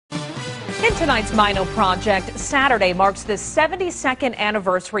In tonight's Maino project, Saturday marks the 72nd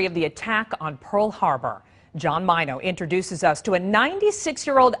anniversary of the attack on Pearl Harbor. John Maino introduces us to a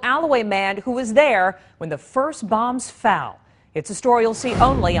 96-year-old Allouez man who was there when the first bombs fell. It's a story you'll see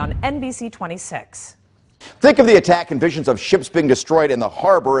only on NBC 26. Think of the attack and visions of ships being destroyed in the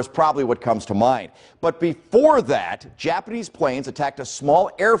harbor is probably what comes to mind. But before that, Japanese planes attacked a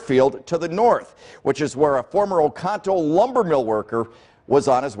small airfield to the north, which is where a former Okanto lumber mill worker was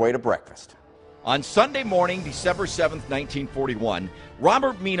on his way to breakfast. On Sunday morning, December 7th, 1941,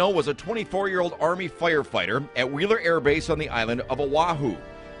 Robert Maino was a 24-year-old Army firefighter at Wheeler Air Base on the island of Oahu.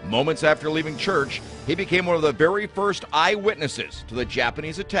 Moments after leaving church, he became one of the very first eyewitnesses to the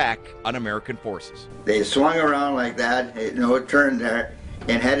Japanese attack on American forces. They swung around like that, turned there,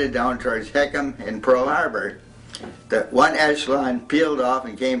 and headed down towards Hickam and Pearl Harbor. The one echelon peeled off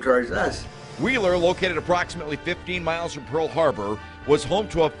and came towards us. Wheeler, located approximately 15 miles from Pearl Harbor, was home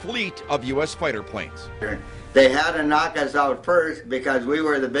to a fleet of U.S. fighter planes. They had to knock us out first because we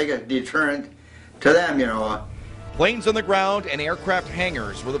were the biggest deterrent to them, Planes on the ground and aircraft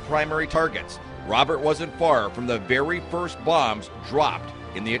hangars were the primary targets. Robert wasn't far from the very first bombs dropped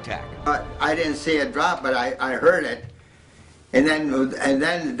in the attack. I didn't see it drop, but I heard it. And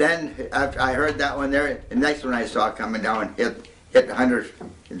then after I heard that one there, the next one I saw coming down hit 100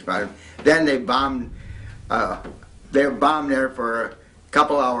 in front of me. Then they bombed. They bombed there for a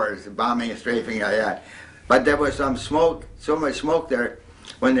couple hours, bombing and strafing like that. But there was some smoke, so much smoke there.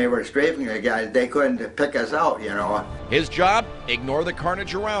 When they were strafing the guys, they couldn't pick us out, His job, ignore the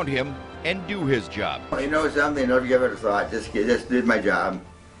carnage around him and do his job. You know something, never give it a thought. Just did my job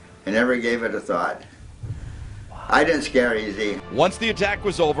and never gave it a thought. I didn't scare easy. Once the attack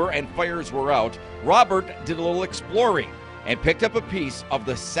was over and fires were out, Robert did a little exploring and picked up a piece of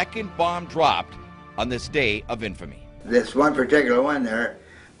the second bomb dropped on this day of infamy. This one particular one there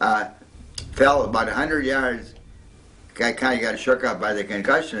fell about 100 yards. I kind of got shook up by the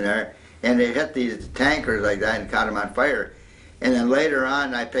concussion there, and it hit these tankers like that and caught them on fire. And then later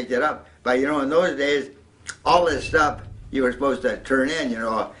on, I picked it up. But in those days, all this stuff you were supposed to turn in,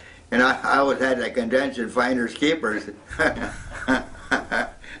 and I always had that convention, finders keepers.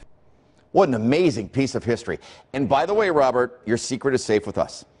 What an amazing piece of history. And by the way, Robert, your secret is safe with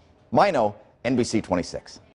us. Maino, NBC 26.